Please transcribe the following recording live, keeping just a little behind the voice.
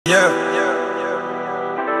Yeah.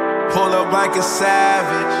 Pull up like a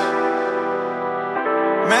savage.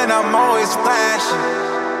 Man, I'm always flashing,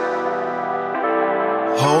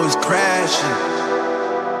 always crashing.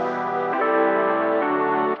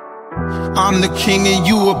 I'm the king and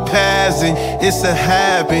you a peasant, it's a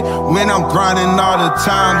habit. When I'm grinding all the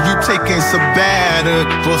time, you taking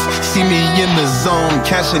sabbaticals. See me in the zone,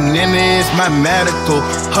 cashing in is mathematical.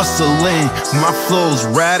 Hustling, my flow's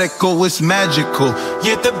radical, it's magical.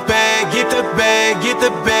 Get the bag, get the bag, get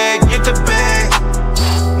the bag, get the bag.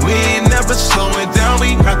 We ain't never slowing down,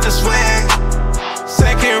 we got the swag.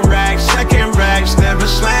 Second racks, never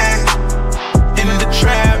slack. In the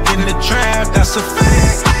trap, that's a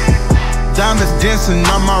fact. Diamonds dancing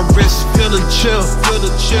on my wrist, feel the chill.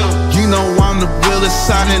 You know I'm the realest,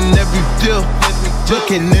 signing every deal.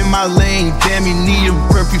 Looking in my lane, damn, you need a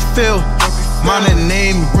refill. My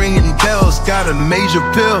name ringing bells, got a major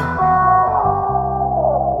pill.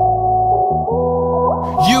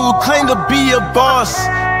 You claim to be a boss,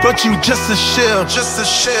 but you just a shell.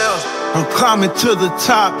 I'm climbing to the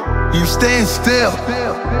top, you stand still.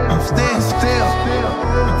 I'm staying still.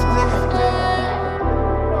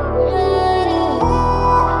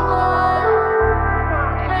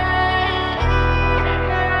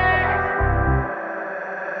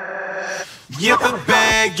 Get the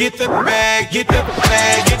bag, get the bag, get the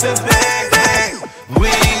bag, get the bag. We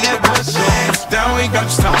ain't never slowing down, we got to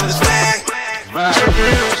stop this bag.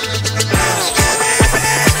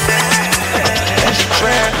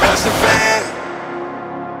 That's a fact.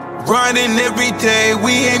 Riding every day,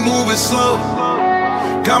 we ain't moving slow.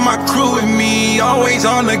 Got my crew with me, always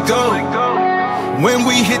on the go. When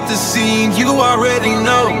we hit the scene, you already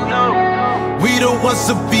know. We the ones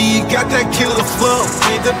to be, got that killer flow.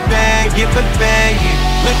 Get the bag, get the bag,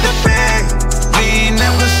 lift the bag. We ain't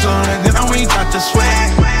never slowing down, we got the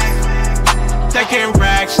swag. Stacking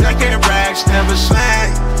racks, never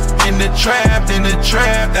slack. In the trap,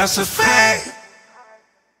 that's a fact.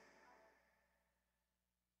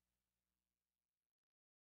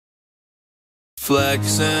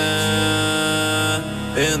 Flexing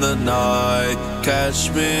in the night, catch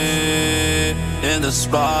me in the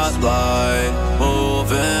spotlight,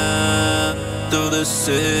 moving through the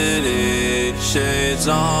city, shades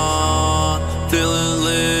on, feeling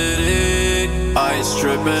litty, ice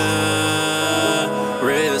dripping,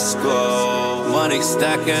 wrist glow, money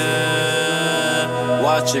stacking,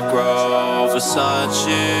 watch it grow, Versace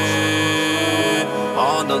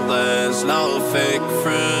on the lens, no fake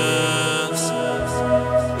friends.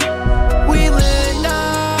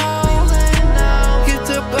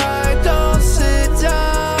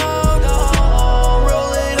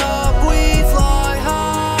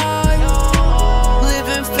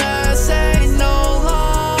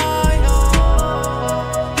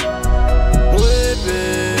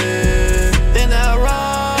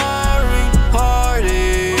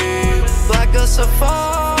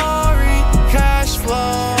 Safari, cash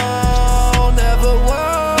flow, never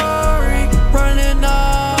worry, running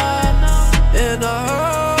up in a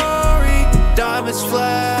hurry. Diamonds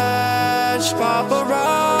flash,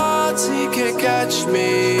 paparazzi can't catch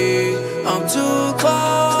me. I'm too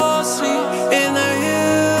costly in the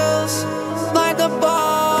hills, like a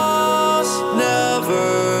boss,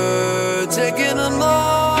 never taking a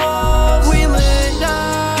loss. We lay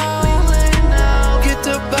down, get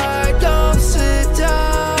the bag, don't sit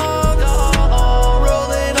down.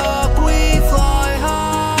 Roll it up, we fly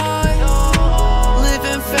high.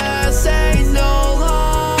 Living fast, ain't no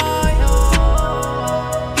lie.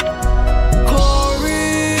 Glory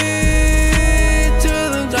to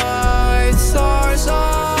the night, stars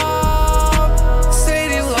up,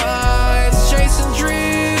 city lights, chasing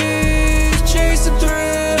dreams, chasing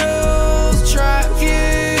thrills,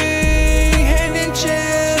 tracking, handing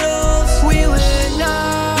chills. We lit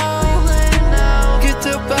now, get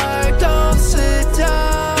the bag, don't sit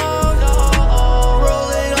down. Roll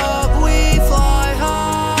it up, we fly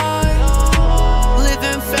high.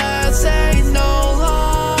 Living fast, ain't no lie.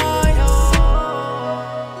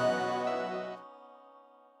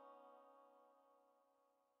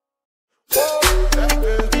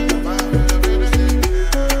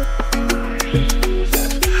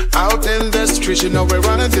 Out in the streets, you know we're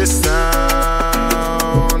running this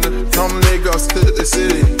town. From Lagos to the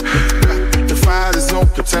city, the fire is no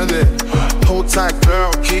pretending. Hold tight,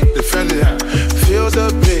 girl, keep defending. Feel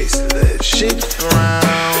the bass, let shit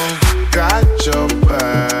around. Got your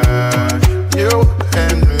back, you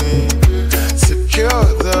and me. Secure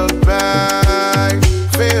the bag,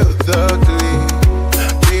 feel the glee.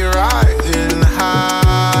 Be riding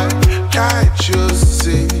high, can't you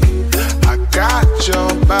see? I got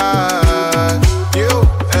your back, you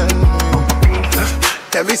and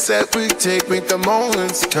Every step we take, make the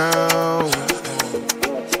moments count.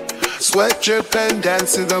 Sweat drip and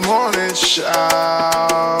dance in the morning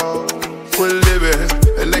shout. We're living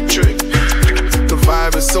electric. The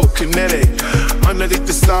vibe is so kinetic. Underneath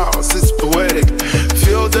the stars, it's poetic.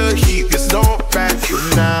 Feel the heat, there's no backing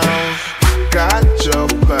now. Got your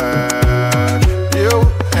back, you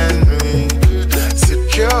and me.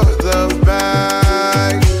 Secure the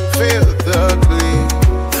bag, feel the glee.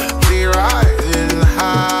 Be riding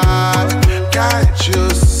high, can't you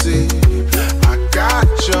see? I got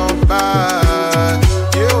your back,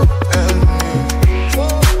 you and me.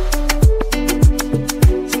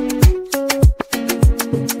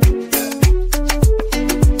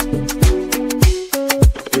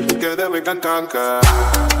 Together we can conquer.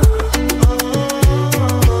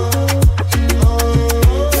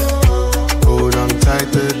 Hold on tight,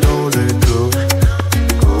 but don't let go.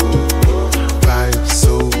 Vibe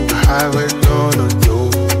so high, we're gonna go.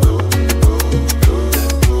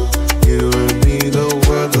 You and me, the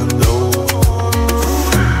world alone.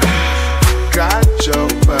 Got your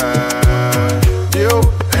back, you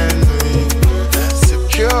and me.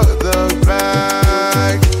 Secure the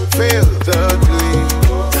bag, feel the glee.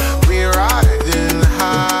 We riding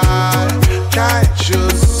high, can't you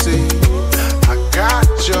see? I got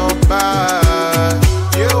your back,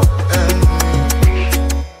 you and me.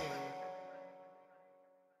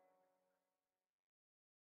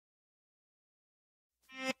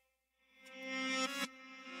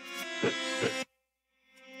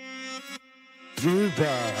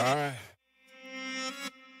 Goodbye.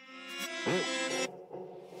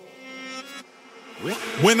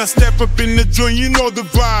 When I step up in the joint, you know the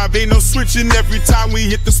vibe. Ain't no switching every time we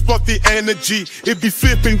hit the spot, the energy. It be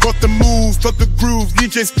flipping, got the moves, got the grooves.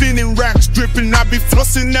 DJ spinning, racks dripping. I be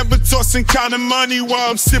flossing, never tossing, counting money while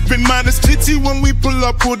I'm sipping. Minus glitty when we pull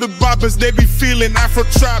up with the boppers. They be feeling Afro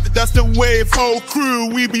trap, that's the wave. Whole crew,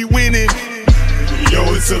 we be winning. Yo,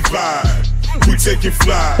 it's a vibe, we take it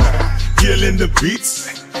fly. Killing the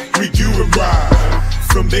beats, we do it right.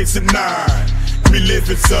 From day to night, we live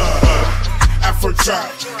it up. Afro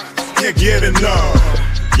trap, can't get enough.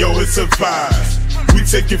 Yo, it's a vibe, we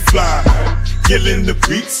take it fly. Killing the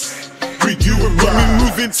beats, we do it right. We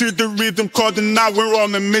move into the rhythm, called the night, we're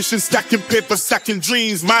on a mission. Stacking paper, stacking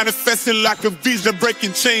dreams, manifesting like a vision,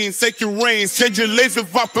 breaking chains, taking reins, changing lanes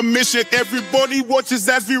without permission. Everybody watches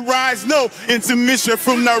as we rise, no intermission.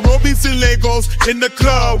 From Nairobi to Lagos, in the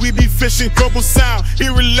club, we be fishing, global sound,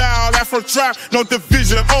 hear it loud, Afro trap, no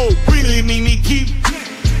division. Oh, really mean me keep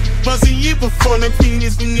buzzing you before the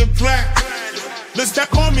penis in your black. Let's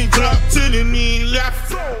stack on me, drop till the knee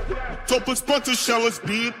left. Top of spot to showers,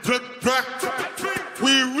 be black.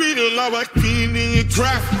 We read a lot of clean in your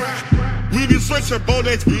trap. We be switch about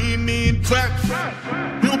that clean in trap.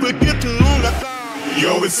 You be getting on the.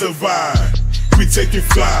 Yo, it's a vibe, we take it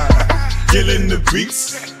fly. Killing the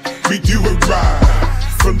beats, we do it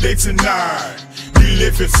right. From day to night, we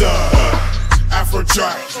live it up. Afro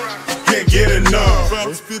trap, can't get enough.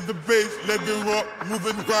 Let's feel the bass, let it rock,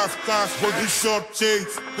 moving fast, fast, working sharp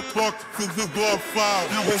chase. The clock to the blood file.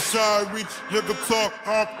 You won't shy reach, let the clock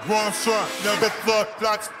up, one shot. Now the clock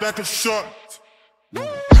blocks back a shot.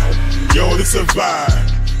 Yo, this a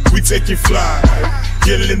vibe, we take it fly.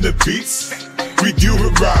 Killing the beats, we do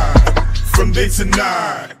it right. From day to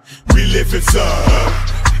night, we live it up.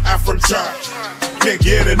 Afro trap, can't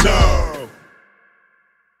get enough.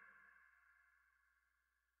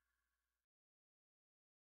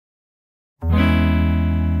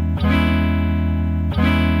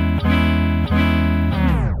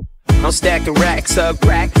 I'm stacking racks up.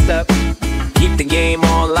 Keep the game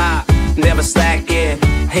on live, never slacking.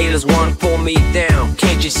 Haters want to pull me down,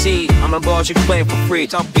 can't you see? I'm a boss, you can play for free.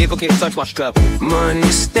 Talk people can't touch my strap. Money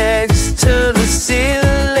stacks to the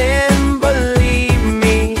ceiling, believe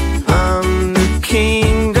me. I'm the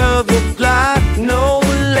king of the block, no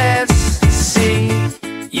less. See,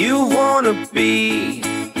 you wanna be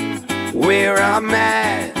where I'm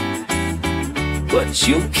at, but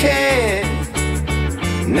you can't.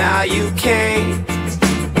 Now you can't.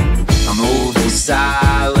 I'm moving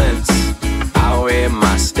silence, I wear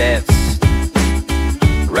my steps.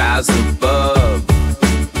 Rise above,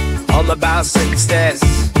 all about success.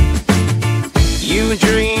 You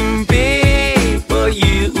dream big, but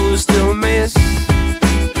you still miss.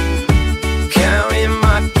 Counting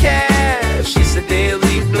my cash, it's a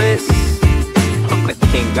daily bliss. I'm the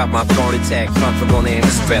king, got my phone intact, comfortable name,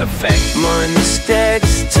 it's a better fact. Money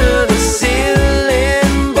stacks to the ceiling.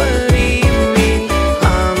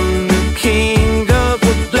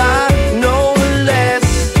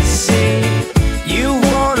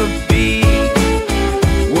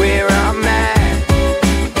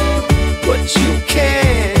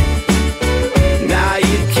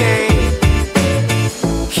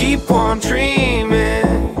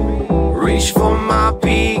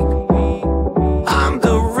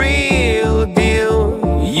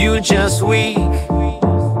 just weak.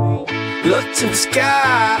 Look to the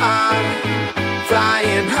sky,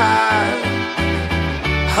 flying high.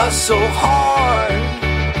 Hustle hard,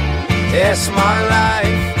 that's my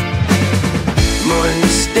life. Money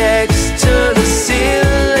stacks to the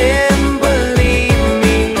ceiling, believe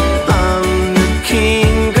me, I'm the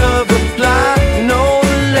king of the block, no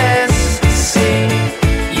less. See,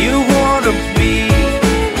 you wanna be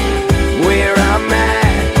where I'm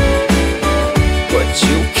at, but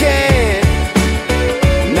you can't,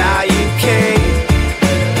 now you can't.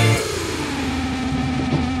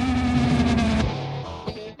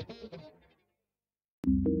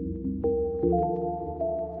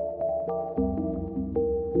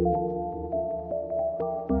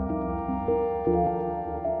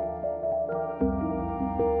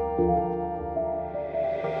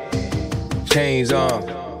 Chains on,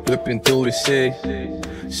 whipping through the city.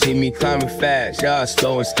 See me climbing fast, y'all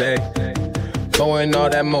slow and steady. Going all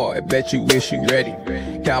that more, I bet you wish you ready.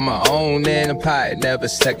 Got my own in the pot, never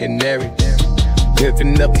secondary.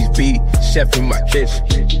 Whipping up these beats, chef in my kitchen.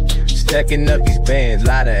 Stacking up these bands,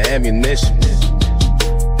 lot of ammunition.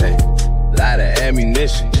 Hey, lot of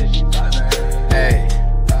ammunition. Hey,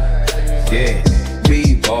 yeah.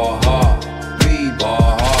 We ball hard, we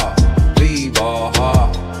ball hard, we ball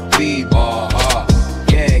hard. We ball hard,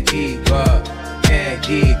 can't keep up, can't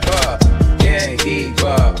keep up, can't keep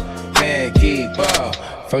up, can't keep up.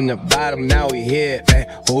 From the bottom, now we here,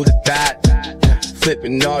 who the thought?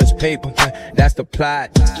 Flipping all this paper, that's the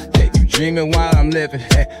plot. You dreaming while I'm living,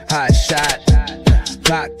 hot shot.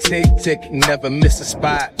 Clock tick tick, never miss a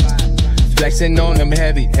spot. Flexing on them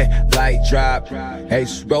heavy, light drop. Hey,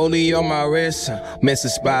 rollie on my wrist, miss a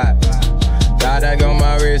spot. Got that on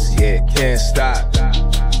my wrist, yeah, can't stop.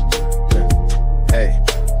 Hey,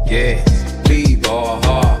 yeah, we ball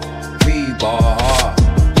hard, we ball hard,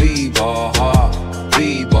 we ball hard,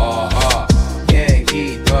 we ball hard. Can't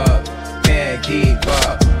keep up, can't keep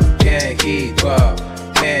up, can't keep up,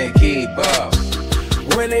 can't keep up.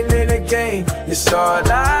 Winning in the game, it's all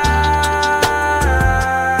life.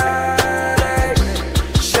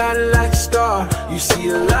 Shining like a star, you see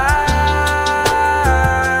the light.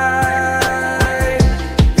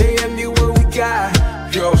 They envy what we got,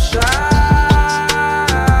 pure shine.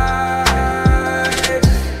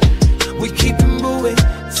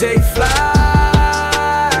 Take flight.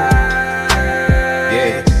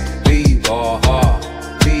 Yeah, we ball hard,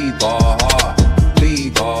 we ball hard, we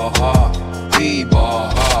ball hard, we ball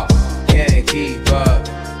hard. Can't keep up,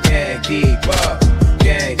 can't keep up,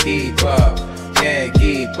 can't keep up, can't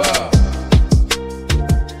keep up.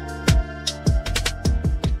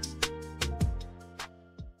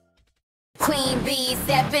 Queen bee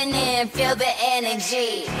stepping in, feel the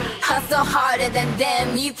energy. Hustle harder than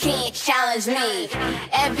them, you can't challenge me.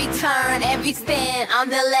 Every turn, every spin, I'm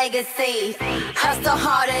the legacy. Hustle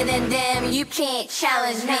harder than them, you can't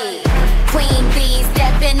challenge me. Queen bee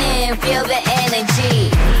stepping in, feel the energy.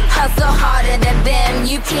 Hustle harder than them,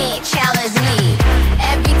 you can't challenge me.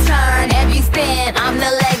 Every turn, every spin, I'm the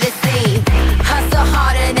legacy. Hustle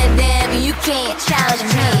harder than them, you can't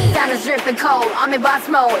challenge me. Time is dripping cold, I'm in boss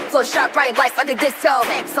mode. Flow sharp, right life, like a disco.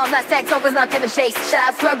 Sex on that sex, opens not Kevin Chase.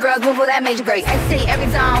 Shout out to our girls, move with that major grace. I see every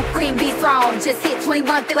zone, Queen Bee throne. Just hit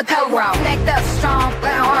 21, feel a code wrong. Stacked up strong,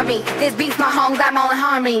 like an army. This beat's my home, got my own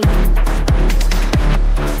harmony.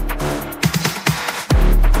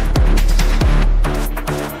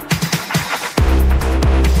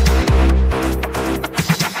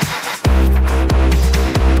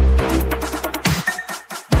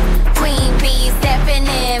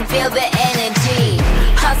 Feel the energy.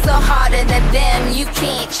 Hustle harder than them, you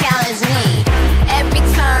can't challenge me. Every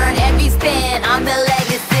turn, every spin, I'm the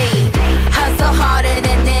legacy. Hustle harder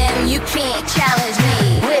than them, you can't challenge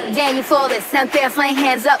me. Whip gang, you flawless, stand fair, flame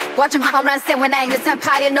hands up. Watch them hop around, stand when I ain't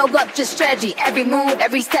empire, no luck, just strategy. Every move,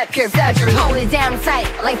 every step, pure surgery. Hold it down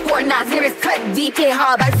tight, like Fort Knox, nearest cut, deep hit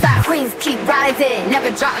hard by side. Queens keep rising,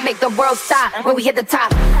 never drop, make the world stop when we hit the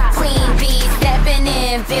top. Queen bee stepping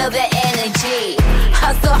in, feel the energy.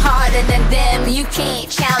 Hustle harder than them, you can't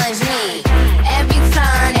challenge me. Every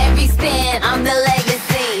turn, every spin, I'm the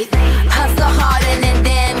legacy. Hustle harder than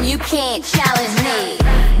them, you can't challenge me.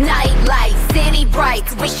 Night lights, city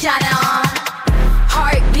brights, we shine on.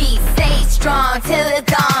 Heartbeat, stay strong till the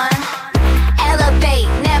dawn. Elevate,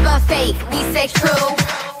 never fake, we stay true.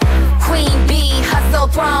 Queen bee, hustle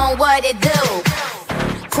throne, what it do?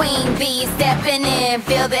 Queen bee stepping in,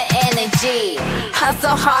 feel the energy.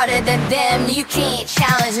 Hustle harder than them, you can't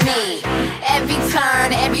challenge me. Every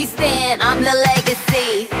turn, every spin, I'm the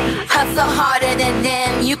legacy. Hustle harder than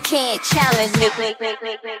them, you can't challenge me.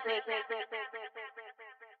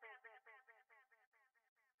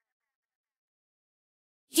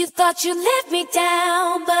 You thought you let me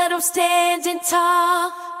down, but I'm standing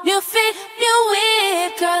tall. New fit, new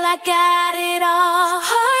whip, girl, I got it all.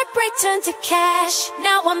 Heartbreak turned to cash,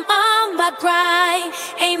 now I'm on my grind.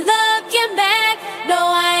 Ain't looking back, no,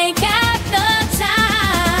 I ain't got the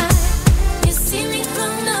time. You see me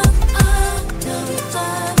from the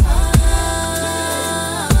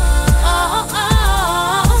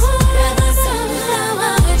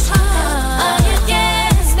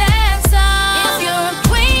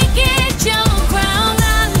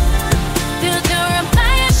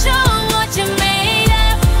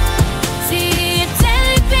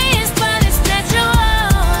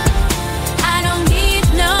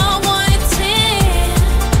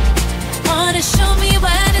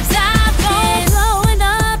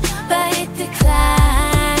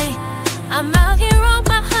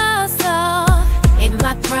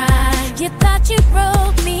you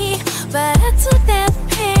broke me, but I took that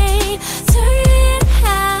pain, turned it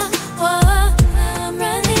out. Oh, I'm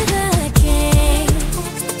running the game.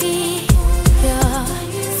 Be your,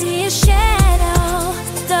 see a shadow,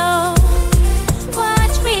 though.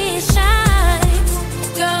 Watch me shine.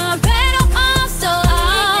 Girl, better also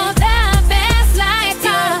all that best light.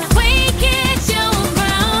 We get your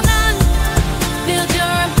ground on. Build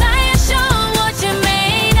your empire, show what you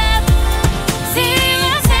made of. See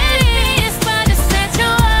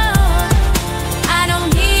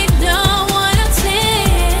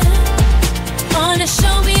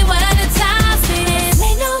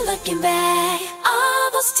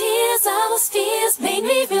tears, all those fears made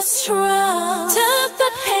me feel strong. Took the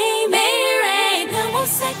pain, made it rain. Now I'm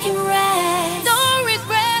second rate. No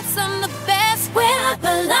regrets, I'm the best where I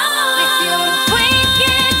belong. If you're a queen,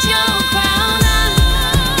 get your crown on.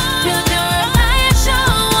 Build your empire, show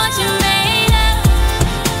what you made of.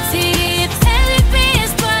 See, it's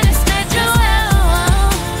television, but it's natural.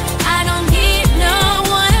 I don't need no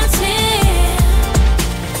one else here.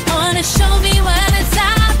 Wanna show me what the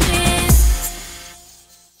top is.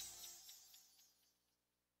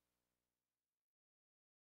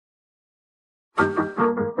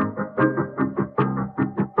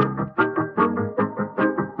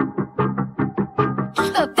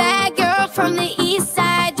 A bad girl from the east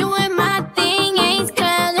side, doing my thing, ain't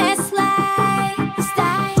careless like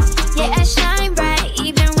style. Yeah, I shine bright,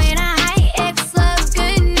 even when I high. Ex love,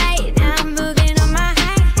 good night, now I'm moving on my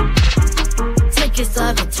high. Took his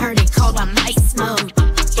love and turned it cold on ice mode.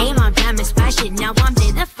 Game on diamonds, fashion, now I'm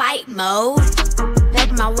in a fight mode.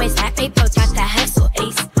 Make my waist happy, but got the hustle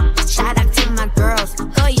ace. Shout out to my girls,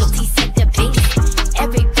 loyalty set the pace.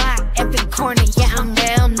 Every block, every corner, yeah, I'm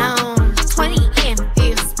well known. 20 in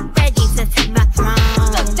views, ready to take my throne.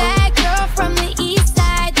 A bad girl from the east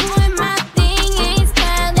side, doing my thing, ain't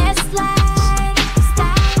careless like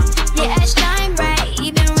style. Yeah, I shine bright,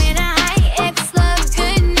 even when I high. Ex love,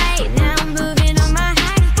 good night, now I'm moving on my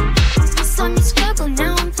high. Saw me struggle,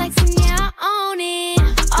 now I'm flexing, yeah, I own it.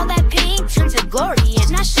 All that pain turns to glory,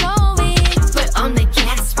 and I show it. Foot on the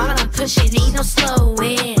gas while I'm pushing, ain't no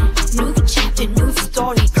slowing. New chapter, new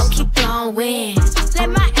story, girl, keep going. Let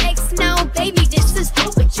my ex know, baby, this is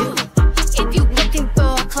overdue. If you looking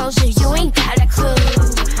for closure, you ain't got a clue.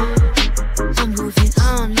 I'm moving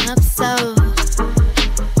on up so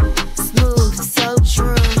smooth, so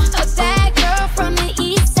true. A bad girl from the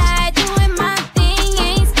east side, doing my thing,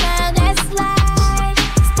 ain't careless like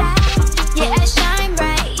style. Yeah, I shine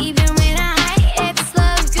bright, even when I high. Ex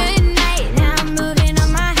love, good night, now I'm moving on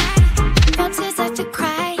my high. No tears left to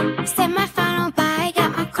cry, said my final bye.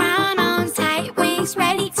 Got my crown on tight, wings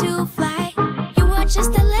ready to fly. You were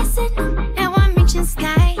just a lesson, now I'm reaching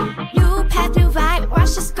sky. New path, new vibe,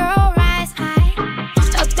 watch this girl rise high.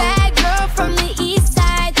 A bad girl from the east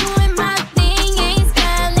side, doing my thing, ain't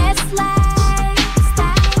careless like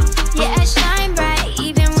style. Yeah, I shine bright,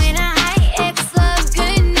 even when I high. Ex love,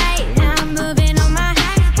 good night, now I'm moving on my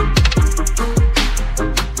high.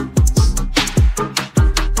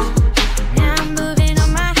 Now I'm moving on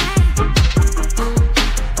my high.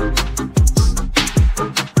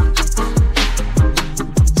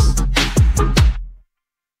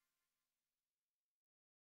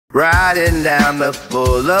 Riding down the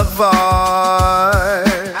boulevard,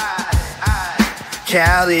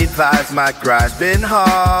 Cali vibes, my grind's been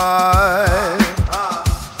hard.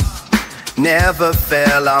 Never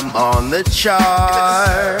fail, I'm on the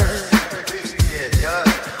chart.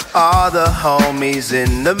 All the homies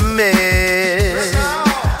in the mix.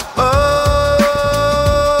 Oh,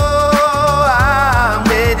 I'm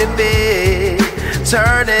hitting big,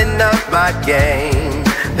 turning up my game.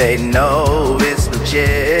 They know it's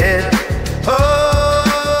legit. Oh,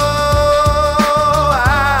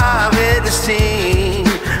 I'm in the scene,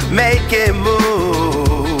 making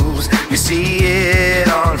moves.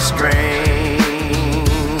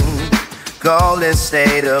 golden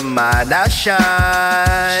state of mind I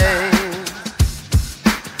shine.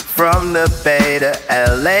 From the Bay to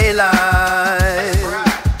LA line,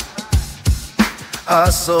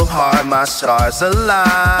 hustle hard, my stars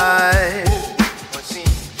align.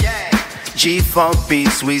 G-Funk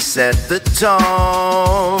beats, we set the tone.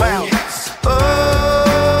 Oh,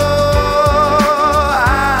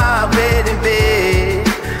 I've been in bed,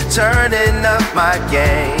 turning up my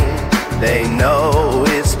game. They know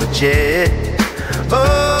it's legit. Oh,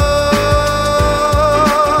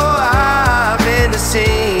 I'm in the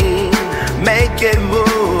scene, making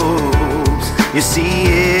moves. You see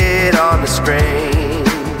it on the screen.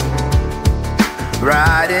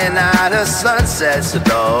 Riding out of sunsets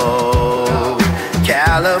low,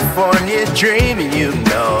 California dreaming, you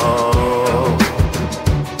know.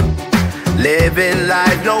 Living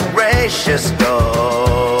life, no race, just go.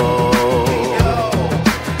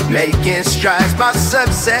 Making strides, my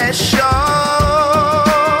success show.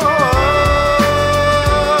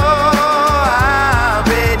 I've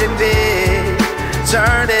been in bed,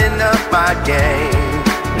 turning up my game.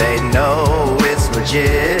 They know it's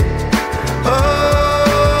legit. Oh,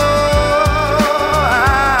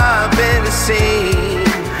 I'm in the scene,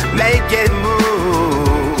 making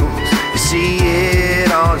moves. You see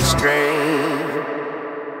it on the screen.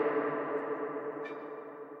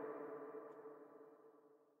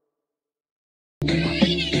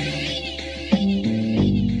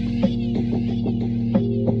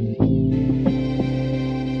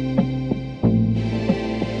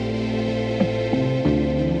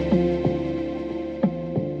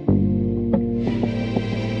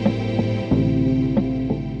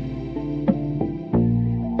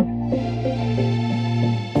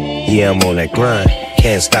 Yeah, I'm on that grind,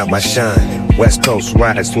 can't stop my shine. West Coast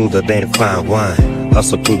riding smoother than fine wine.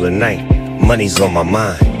 Hustle through the night, money's on my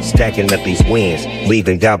mind. Stacking up these wins,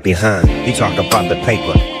 leaving doubt behind. You talk about the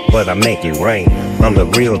paper, but I make it rain. I'm the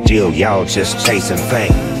real deal, y'all just chasing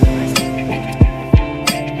fame.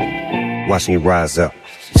 Watch me rise up,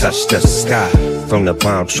 touch the sky. From the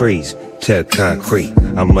palm trees to the concrete,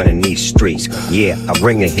 I'm running these streets, yeah, I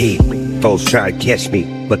bring the heat. Folks try to catch me,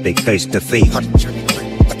 but they face defeat.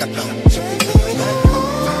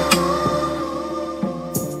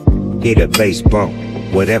 Hit a bass bump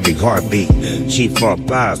with every heartbeat. G-Funk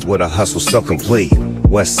vibes with a hustle so complete.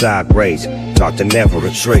 West side rage, talk to never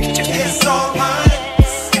retreat. It's all mine.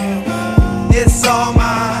 It's all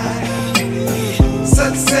mine.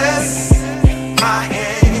 Success, my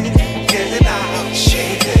hand. Get it out,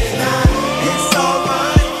 shake it out. It's all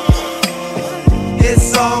mine.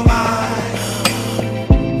 It's all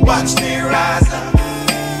mine. Watch me rise up,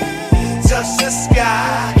 touch the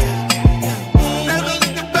sky.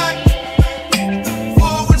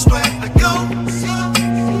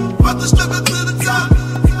 The struggle to the top,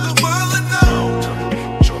 the world will know.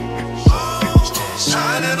 Oh,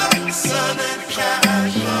 shining up the sun and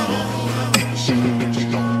cash flow.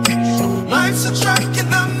 Life's a track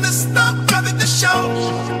and I'm the stop, driving the show.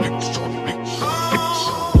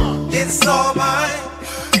 Oh, it's all mine.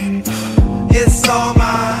 It's all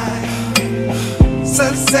mine.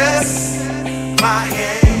 Success, my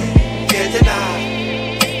hand, get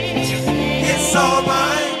denied. It's all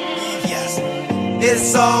mine.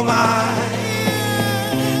 It's all mine.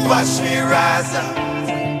 Watch me rise up,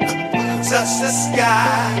 touch the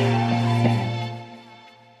sky.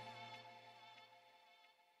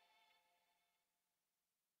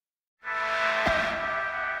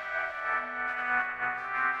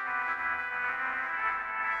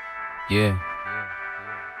 Yeah.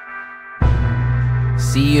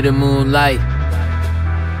 See you the moonlight,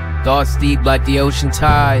 thoughts deep like the ocean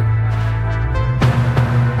tide.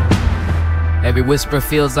 Every whisper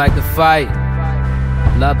feels like a fight.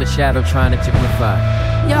 Love the shadow trying to typify.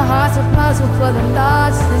 Your heart's a puzzle for the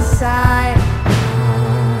thoughts inside.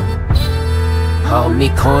 Hold me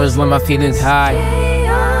corners when my feelings high.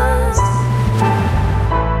 Chaos.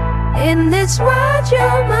 In this world,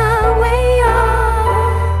 you're my way on.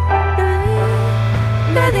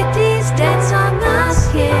 Melodies dance on the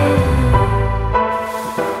skin.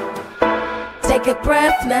 Take a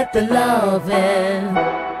breath, let the love in.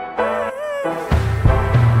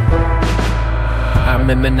 I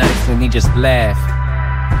remember nights when he just laughed.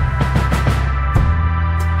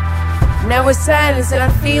 Now it's silence and I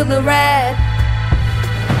feel the wrath.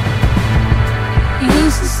 You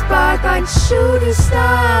used to spark like a shooting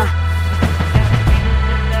star.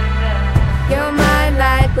 You're my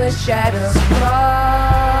light where shadows fall.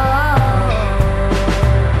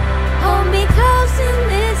 Hold me close in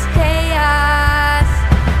this chaos.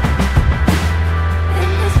 In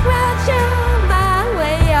this world, you're my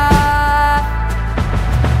way off.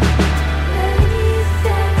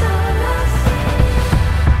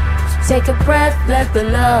 keep the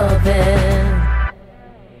loving.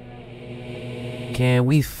 Can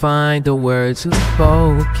we find the words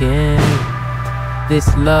unspoken?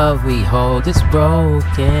 This love we hold is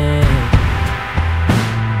broken.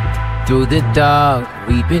 Through the dark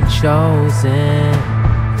we've been chosen.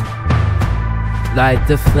 Light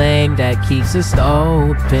the flame that keeps us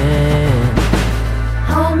open.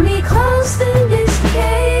 Hold me close in this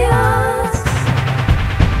chaos.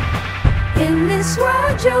 In this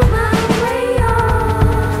world you're my way on.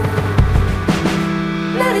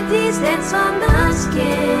 Melodies dance on the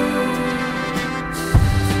skin.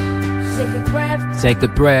 Take a breath. Take a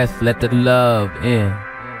breath, let the love in.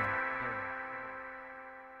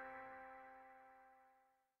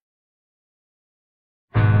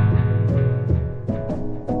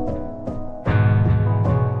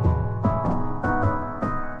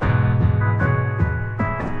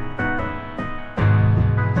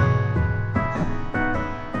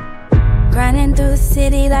 Grinding through the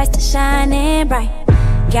city, lights are shining bright.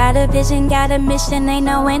 Got a vision, got a mission, ain't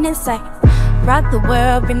no end in sight. Rock the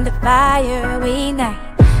world, bring the fire, we ignite.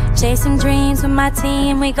 Chasing dreams with my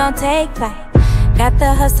team, we gon' take flight. Got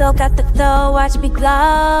the hustle, got the flow, watch me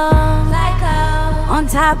glow. Like glow. On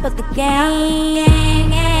top of the game.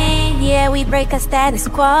 Yeah, we break our status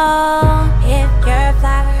quo. If you're a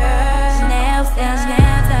fly girl, Chanel,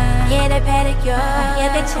 yeah, the pedicure,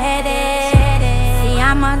 yeah, the cheddar.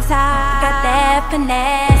 I'm on top, got that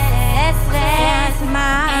finesse. That's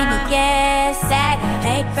mine, ain't no guess. Stack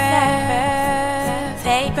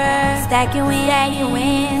paper, stacking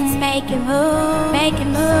wins, making moves.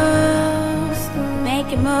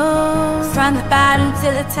 From the bottom to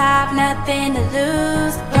the top, nothing to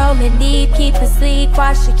lose. Rolling deep, keep asleep,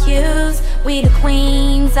 watch the cues. We the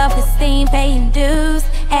queens of the steam, paying dues.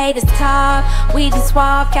 Haters talk, we just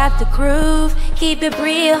walk out the groove. Keep it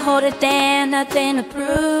real, hold it down, nothing to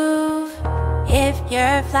prove. If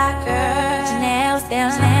you're a fly girl, Chanel's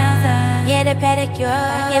down, yeah, the pedicure,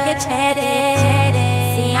 yeah, the cheddar.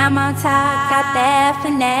 See, I'm on top, got that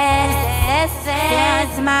finesse.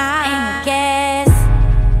 That's mine, guess.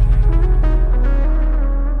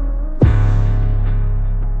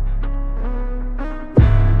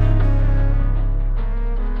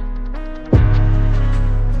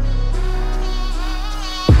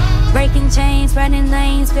 Breaking chains, running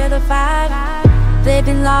lanes, feel the vibe.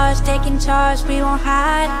 Living large, taking charge, we won't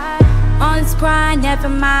hide. On this grind, never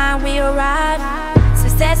mind, we arrive.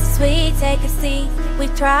 Success is sweet, take a seat, we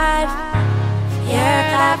thrive. You're a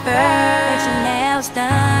clapper, your nails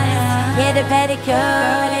done. Yeah, the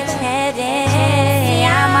pedicure, it's headed.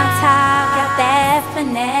 Yeah, I'm on top, got that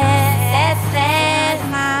finesse. That's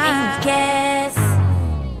my guess.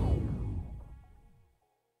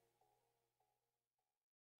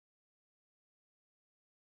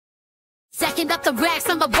 Stacking up the racks,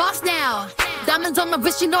 I'm a boss now. Diamonds on my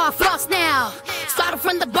wrist, you know I floss now. Started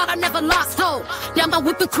from the bottom, never lost hope. Now my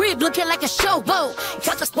whipping crib looking like a showboat.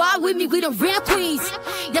 Got the squad with me, we the real queens.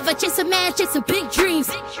 Never chase a man, chasing big dreams.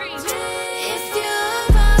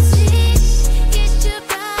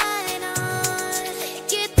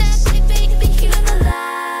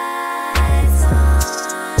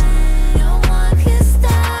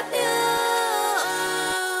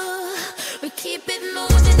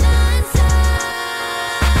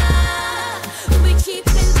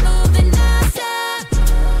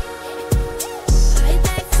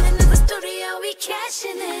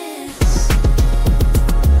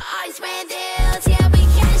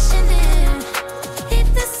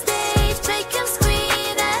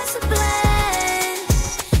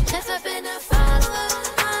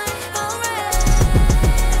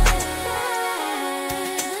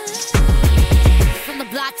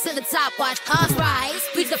 To the top, watch us rise.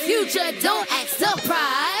 Reach the future, don't act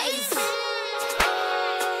surprised.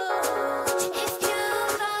 If you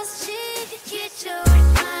lost shit, get your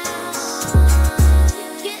mind.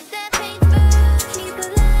 Get that paper, keep the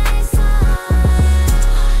lights on.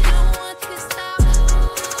 No one can stop on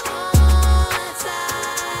time.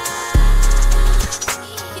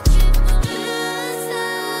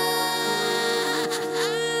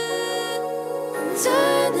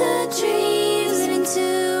 Turn the dreams into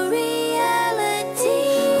reality.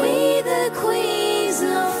 We the queens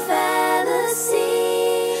of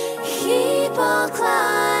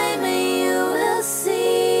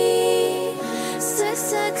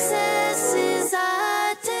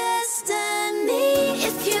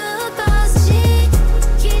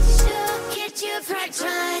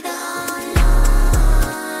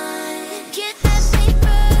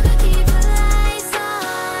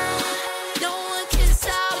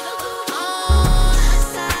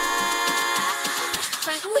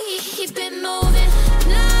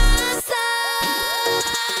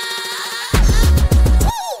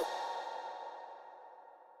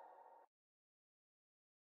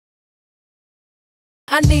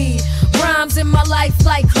I need rhymes in my life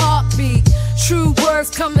like heartbeat. True words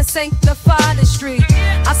come and sanctify the street.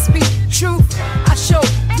 I speak truth, I show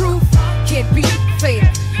proof. Can't be fake,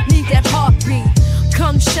 need that heartbeat.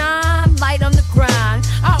 Come shine, light on the grind.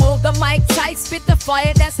 I hold the mic tight, spit the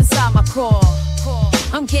fire that's inside my core.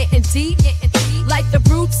 I'm getting deep, like the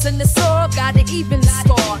roots in the soil, gotta even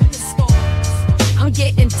score. I'm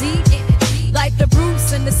getting deep, like the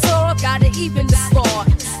roots in the soil, gotta even score.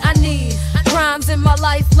 I need rhymes in my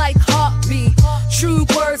life like heartbeat. True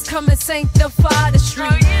words come and sanctify the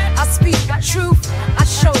street. I speak truth, I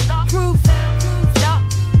show proof.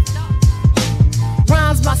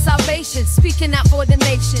 Rhymes my salvation, speaking out for the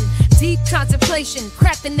nation. Deep contemplation,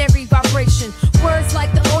 crafting every vibration. Words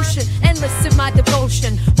like the ocean, endless in my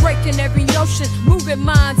devotion. Breaking every notion, moving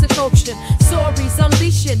minds in motion. Stories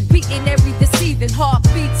unleashing, beating every deceiving.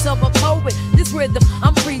 Heartbeats of a poet, this rhythm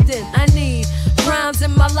I'm breathing. I need rhymes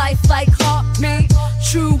in my life like heartbeat.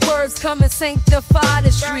 True words come and sanctify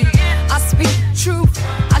the street. I speak truth,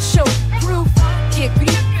 I show proof. Can't be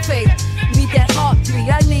fake, need that heartbeat.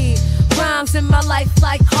 I need rhymes in my life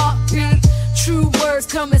like heartbeat. True words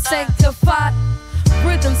come and sanctify.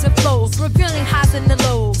 Rhythms and flows, revealing highs and the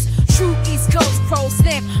lows. True East Coast crows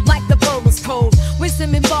snap like the borough's cold.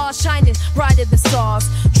 Wisdom in bars shining brighter than stars.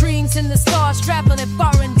 Dreams in the stars, traveling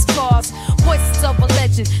far in the stars. Voices of a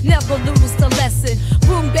legend, never lose the lesson.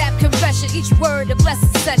 Boom bap confession, each word a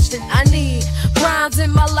blessed session. I need rhymes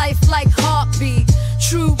in my life like heartbeat.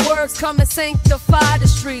 True words come and sanctify the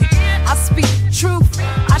street. I speak truth,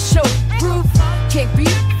 I show proof. Can't be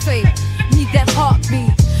fake, need that heartbeat.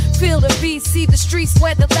 Feel the beat, see the streets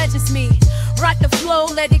where the legends meet. Write the flow,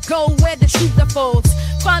 let it go where the truth unfolds.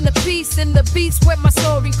 Find the peace in the beats where my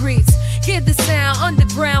story greets. Hear the sound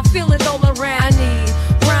underground, feel it all around. I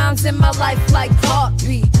need rhymes in my life like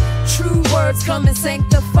heartbeat. True words come and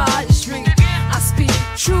sanctify the street. I speak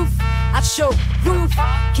truth, I show proof.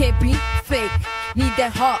 Can't be fake, need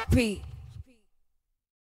that heartbeat.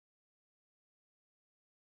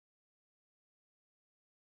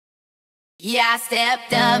 Yeah, I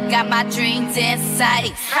stepped up, got my dreams in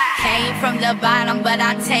sight. Came from the bottom, but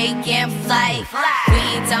I'm taking flight.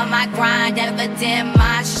 Weeds on my grind, evident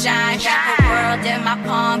my shine. Got the world in my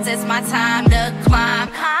palms, it's my time to climb.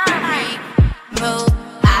 Every move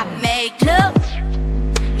I make, look,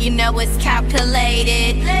 you know it's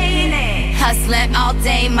calculated. Hustling all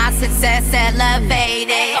day, my success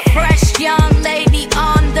elevated. A fresh young lady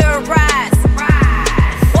on the rise.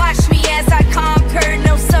 Watch me as I conquer,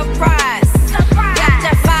 no surprise. Got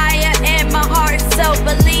the fire in my heart, so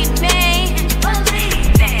believe me.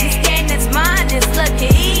 This game is mine, it's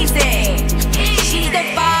looking easy. She the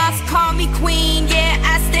boss, call me queen, yeah,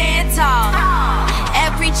 I stand tall.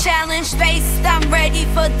 Every challenge faced, I'm ready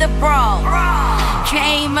for the brawl.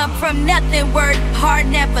 Came up from nothing, worked hard,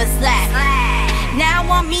 never slack. Now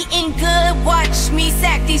I'm eating good, watch me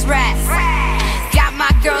sack these rats. Got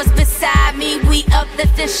my girls beside me, we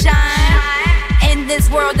uplift and shine. In this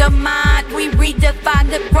world of mine, we redefine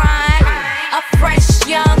the grind. A fresh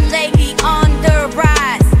young lady on the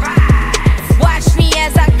rise. Watch me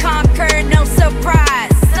as I conquer, no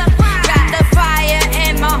surprise. Got the fire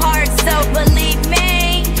in my heart, so believe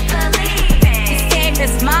me. This game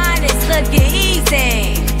is mine, it's looking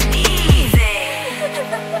easy.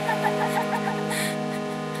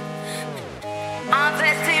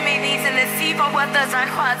 Anti-timidité, ne suis pas what does I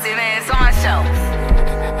croiser les show.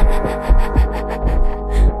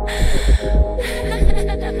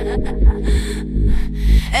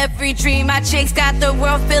 Every dream I chase got the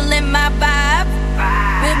world feeling my vibe.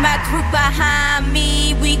 With my group behind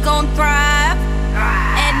me, we gon' thrive.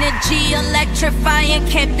 Energy electrifying,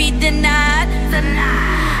 can't be denied.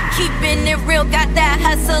 Keeping it real, got that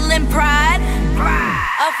hustle and pride.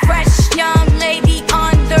 A fresh young lady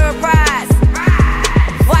on the rise.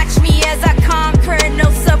 Watch me as I conquer, no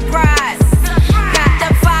surprise. Got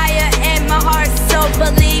the fire in my heart, so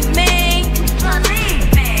believe me.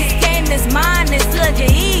 This game is mine, it's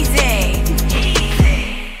looking easy.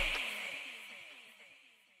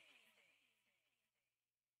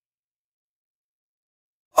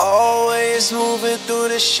 Always moving through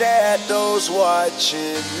the shadows,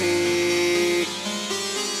 watching me.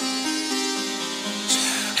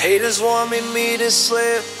 Haters wanting me to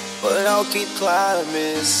slip, but I'll keep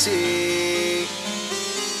climbing, see.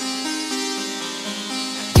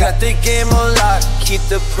 Got the game on lock, keep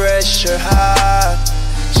the pressure high.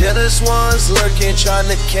 Jealous ones lurking, trying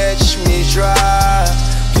to catch me dry.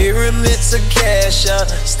 Pyramids of cash, I'm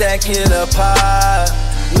stacking up high.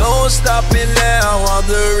 No stopping now, I'm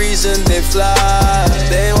the reason they fly.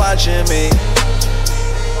 They watching me,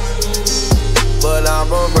 but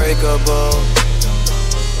I'm unbreakable.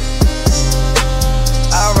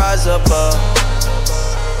 rise above.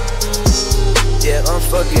 Yeah,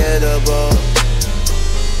 unforgettable.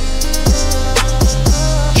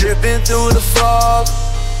 Dripping through the fog,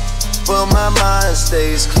 but my mind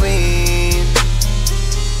stays clean.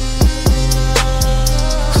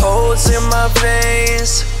 Codes in my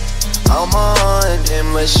veins, I'm a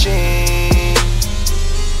hunting machine.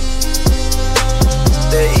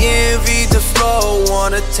 They envy the flow,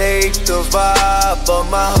 wanna take the vibe, but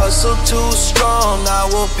my hustle too strong, I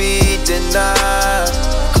won't be denied.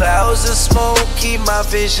 Clouds of smoke keep my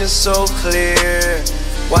vision so clear.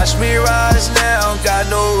 Watch me rise now, got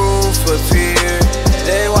no room for fear.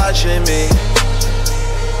 They watching me,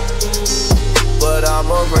 but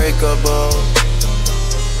I'm unbreakable.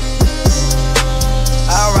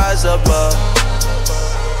 I rise above,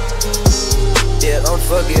 yeah,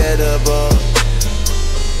 unforgettable.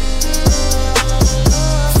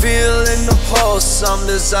 Feeling the pulse, I'm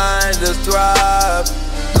designed to thrive.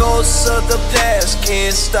 Ghosts of the past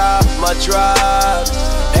can't stop my drive.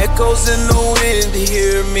 Echoes in the wind,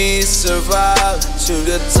 hear me survive. To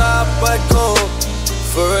the top I go,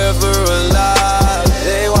 forever alive.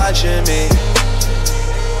 They watching me,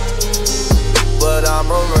 but I'm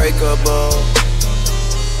unbreakable.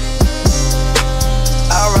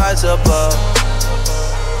 I rise above,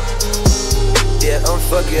 yeah,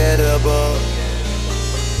 unforgettable.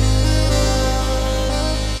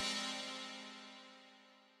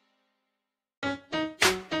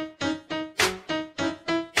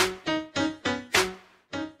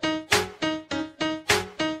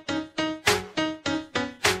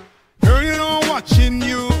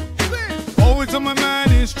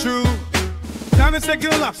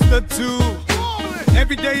 Second lobster too.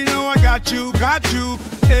 Every day you know I got you.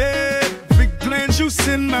 Every glance you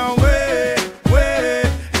send my way.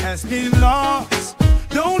 Has me lost,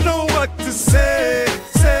 don't know what to say.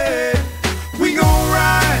 We gon'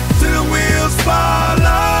 ride till the wheels fall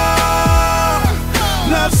off.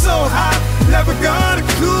 Love so hot, never gonna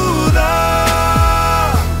cool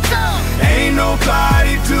off. Ain't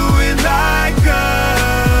nobody do it like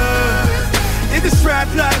us. In this rap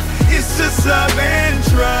life, it's just love and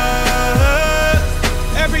trust.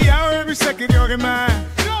 Every hour, every second, you're in mine.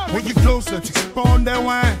 When you closer, to spawn that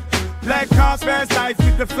wine. Black cars, fast life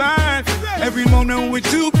with the fine. Every moment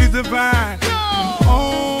with you feels divine.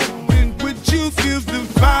 Oh, when with you feels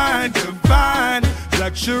divine.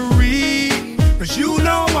 Luxury, 'cause you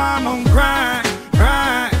know I'm on grind.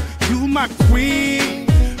 You my queen,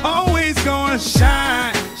 always gonna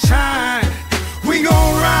shine. We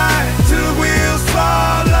gon' ride till the wheels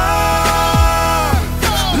fall off.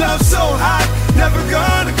 Love so hot, never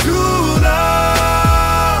gonna cool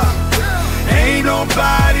off. Ain't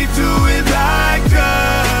nobody do it like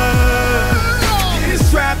us. This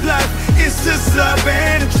rap life, it's just love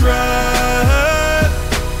and trust.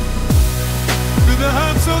 Through the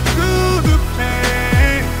hustle, through the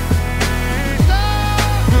pain,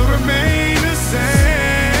 we'll remain the same.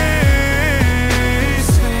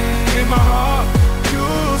 In my heart,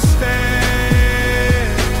 you'll stay.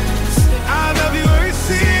 I love you every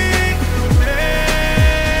single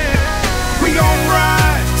day. We gon'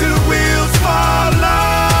 ride till the wheels fall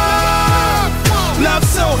off. Love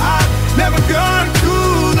so hot, never gonna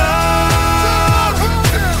cool off.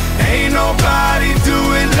 Ain't nobody do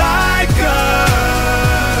it like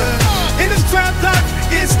us. In this trap life,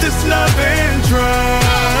 it's just love and trust.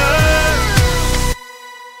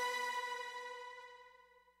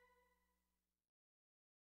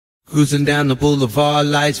 Cruising down the boulevard,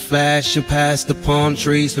 lights flashing past the palm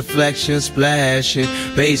trees, reflections splashing.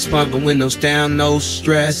 Bass pumping, windows down, no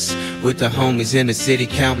stress. With the homies in the city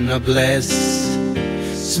counting our bless.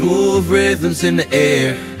 Smooth rhythms in the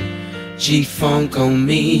air, G-funk on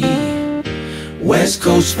me. West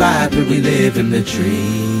Coast vibing, we live in the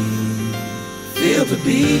dream. Feel the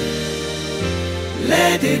beat,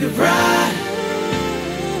 let it ride.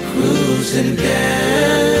 Cruising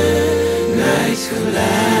down, nights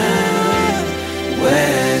collide.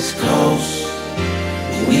 West Coast,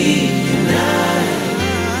 we unite.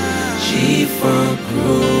 G-funk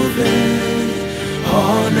grooving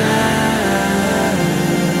all night.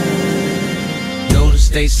 Golden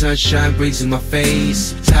State sunshine breezing my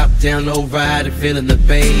face. Top down, low ride and feeling the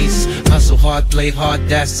bass. Hustle hard, play hard,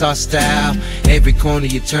 that's our style. Every corner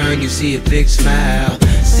you turn, you see a big smile.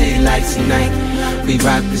 City lights at night, we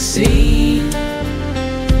rock the scene.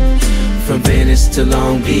 From Venice to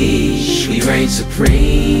Long Beach, we reign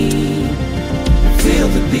supreme. Feel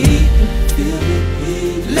the beat,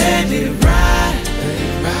 let it ride.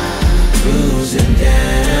 Cruising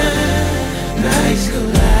down, nights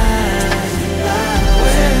collide.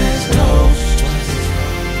 West Coast,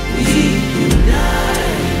 we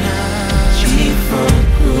unite.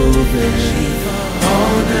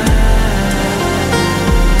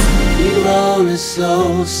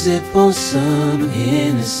 slow, sip on some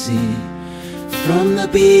Hennessy. From the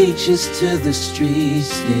beaches to the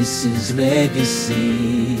streets, this is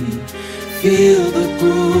legacy. Feel the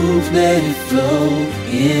groove, let it flow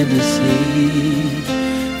endlessly.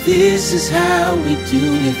 This is how we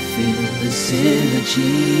do it, feel this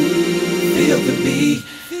energy. Feel the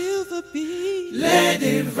beat, let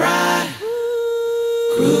it ride.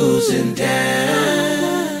 Cruising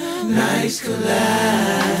down, nice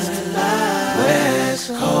collide. West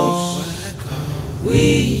Coast,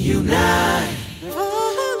 we unite.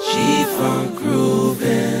 G-Funk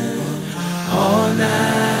grooving all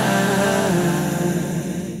night.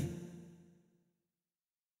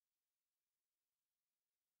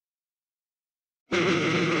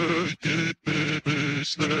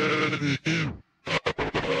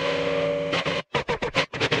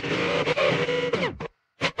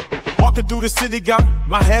 Walking through the city, got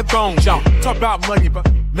my head bones, y'all. Talk about money,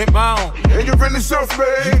 but make my own. And you really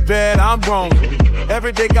self-made. You bet I'm wrong.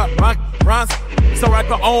 Every day got my rhymes, so I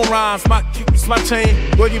can own rhymes. My keeps my chain,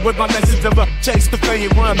 boogie with my message of a chase the fame.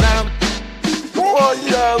 Run now. Boy,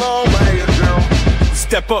 yeah, long way to go.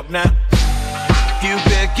 Step up now. You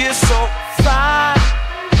think you're so fine.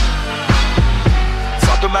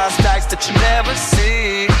 Talking about stacks that you never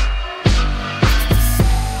see.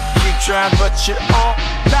 Keep trying, but you're on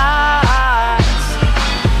lies.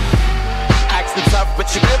 Acting tough,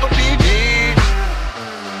 but you never be me.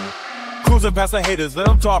 Cruising past the haters, let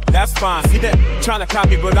them talk, that's fine. See that, trying to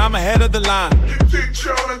copy, but I'm ahead of the line. You keep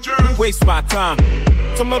challenging. Waste my time.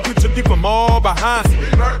 Some of people keep them all behind.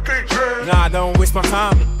 Nah, I don't waste my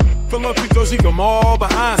time. Some of people keep them all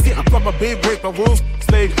behind. See, I'm from a big break, my rules.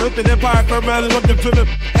 Slave, built an empire, permanently looking to them.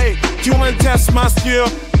 Hey, you wanna test my skill?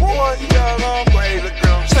 Boy, you got a long way to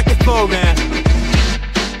go. Check it flow, man.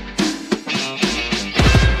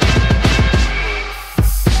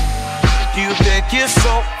 You think you're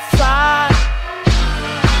so fine.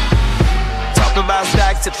 Talking about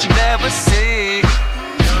stacks that you never see.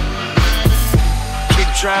 Keep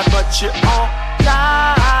trying, but you're on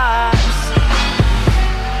lies.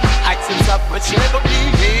 Acting tough, but you never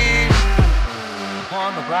be me.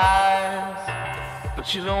 On the rise,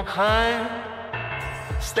 but you don't climb.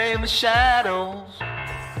 Stay in the shadows,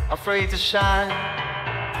 afraid to shine.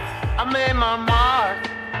 I made my mark,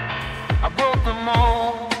 I broke the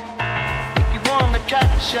mold. Want to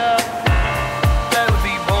catch up, better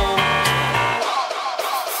be bold.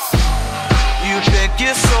 You think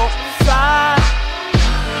you're so fine.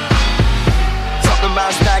 Talking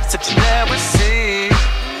about stacks that you never see.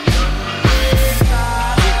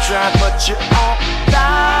 Keep trying, but you're on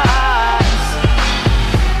lies.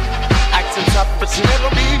 Acting tough, but you never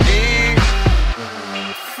be me.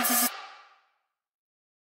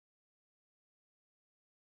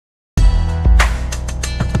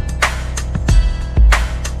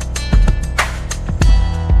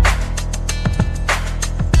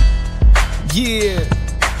 Yeah,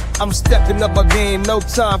 I'm stepping up my game, no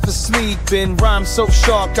time for sleeping. Rhyme so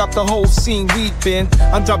sharp, got the whole scene weeping.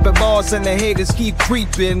 I'm dropping bars and the haters keep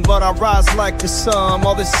creeping, but I rise like the sun,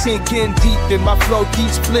 all the sinking deep in. My flow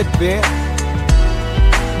keeps flipping,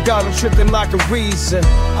 got them tripping like a reason.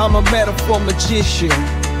 I'm a metaphor magician,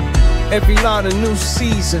 every line a new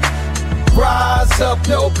season. Rise up,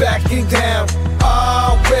 no backing down,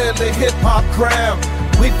 I wear the hip-hop crown.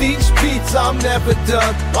 With each beat I'm never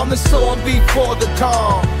done, I'm the storm before the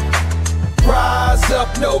calm. Rise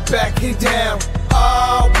up, no backing down,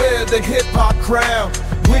 I wear the hip-hop crown.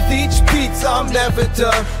 With each beat I'm never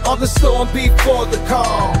done, I'm the storm before the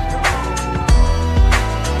calm.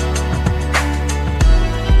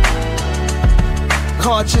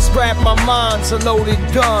 Conscious rap, my mind's a loaded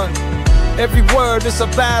gun. Every word is a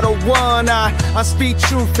battle won. I speak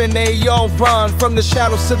truth and they all run. From the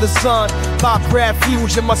shadows to the sun, pop rap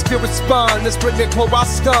fusion, my spirit spun. This rhythmic where I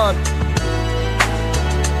stun.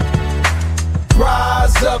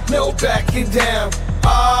 Rise up, no backing down,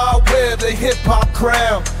 I wear the hip-hop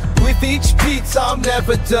crown. With each beat I'm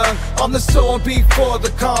never done, I'm the storm before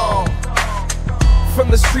the calm. From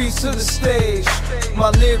the streets to the stage, my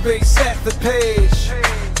lyrics at the page.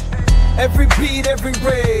 Every beat, every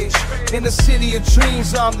rage, in the city of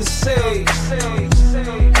dreams I'm the sage.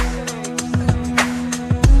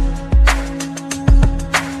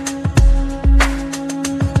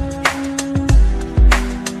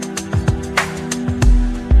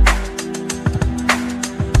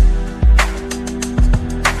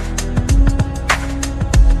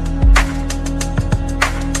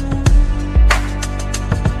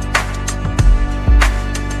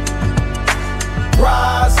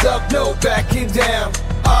 Backing down,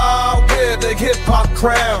 I wear the hip-hop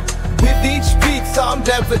crown. With each beat I'm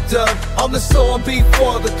never done. On the storm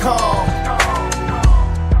before the calm.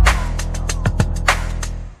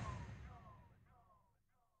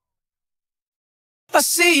 I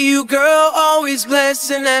see you, girl, always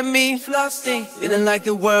glancing at me, flossing, feeling like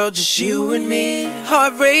the world just you and me.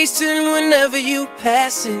 Heart racing whenever you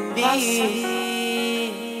passing me.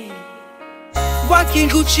 Walking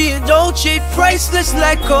Gucci and Dolce, priceless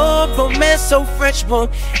like gold. Romance so French,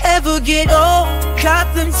 won't ever get old.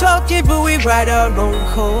 Got them talking, but we write our own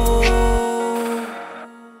code.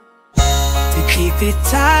 To keep it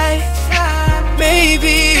tight,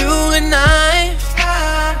 baby, you and I.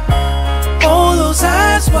 All those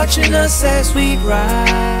eyes watching us as we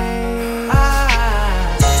ride.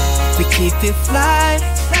 We keep it fly,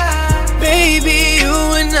 baby, you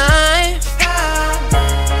and I.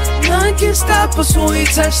 None can stop us when we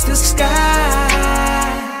touch the sky.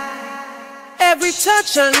 Every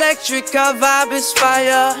touch electric, our vibe is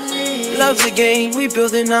fire. Love's a game, we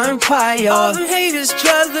building our empire. All them haters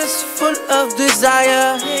jealous, full of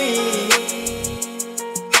desire.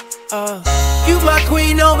 You my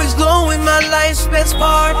queen, always glowing, my life's best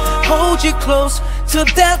part. Hold you close, till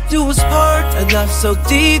death do us part. A love so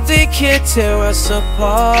deep, they can't tear us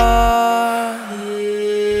apart.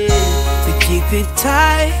 We keep it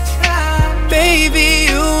tight, baby,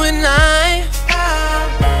 you and I.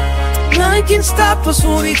 None can stop us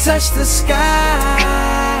when we touch the sky.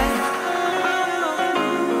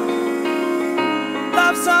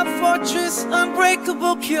 Love's our fortress,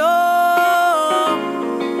 unbreakable cure.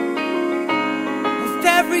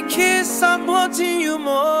 Every kiss, I'm wanting you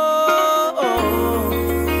more.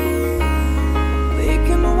 They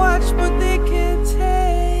can watch, but they can't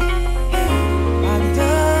take. I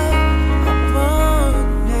love, I want,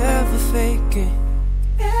 never fake it.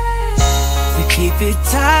 We keep it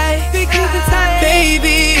tight,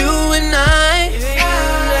 baby, you and I.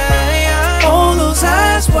 All those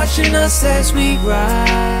eyes watching us as we ride.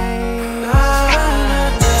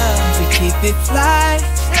 We keep it fly,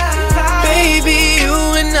 baby, you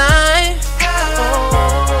and I.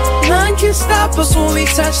 None can stop us when we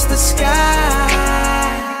touch the sky.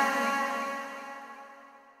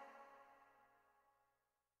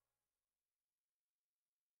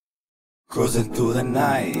 Cruising through the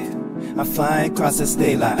night, I'm flying across the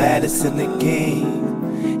state like baddest in the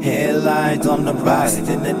game. Headlines on the rise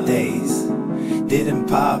in the days. Didn't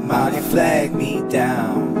pop out, you flagged me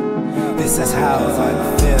down. This is how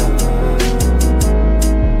I feel.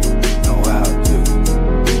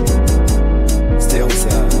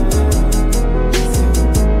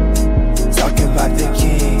 The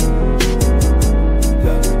king,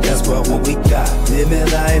 that's what we got. Living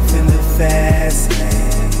life in the fast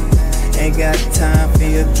lane. Ain't got time for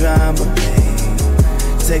your drama, man.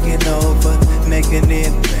 Taking over, making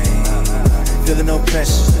it rain. Feeling no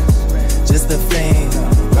pressure, just the fame.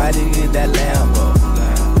 Riding in that Lambo,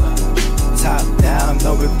 top down,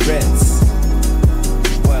 no regrets.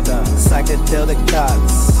 Well done, psychedelic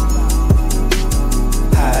thoughts,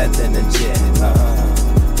 higher than a jet.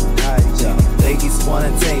 Ladies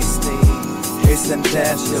wanna taste it. It's and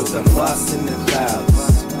dashes, I'm lost in the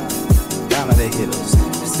clouds. Down at the hills,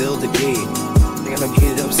 still the gate. They gonna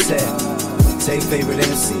get upset. Take favorite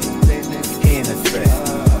MC, in a threat.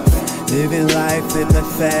 Living life in the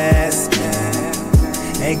fast man.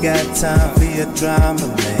 Ain't got time for your drama,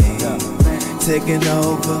 man. Taking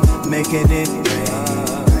over, making it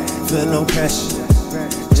rain. Feel no pressure,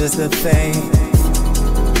 just the fame.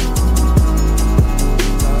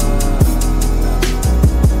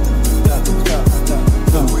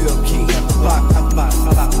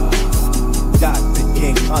 Got the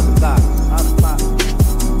game unlocked.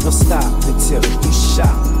 No stop until we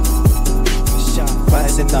shot.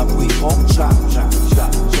 Rising up, we won't drop.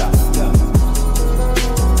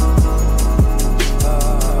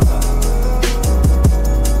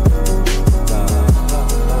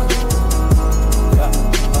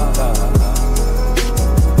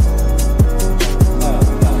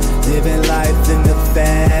 Living life in the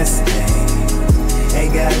fast lane.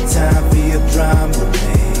 Ain't got time for your drama,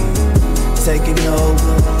 man. Taking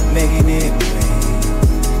over, making it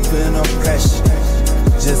rain. Feel no pressure,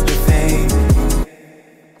 just the